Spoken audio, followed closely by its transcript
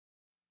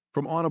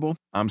From Audible,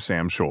 I'm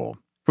Sam Scholl.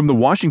 From the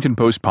Washington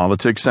Post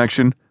Politics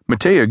section,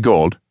 Matea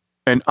Gold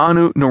and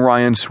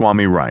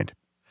Narayanswamy write,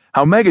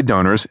 How Mega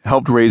Donors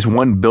Helped Raise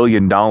 $1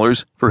 billion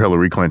for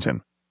Hillary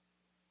Clinton.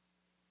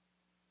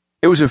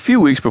 It was a few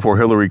weeks before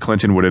Hillary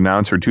Clinton would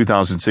announce her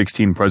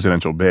 2016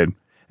 presidential bid,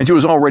 and she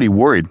was already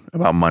worried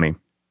about money.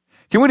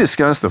 Can we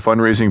discuss the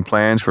fundraising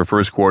plans for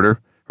first quarter?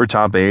 Her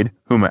top aide,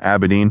 Huma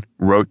Abedin,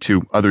 wrote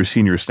to other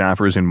senior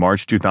staffers in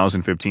March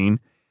 2015,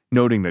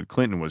 noting that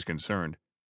Clinton was concerned.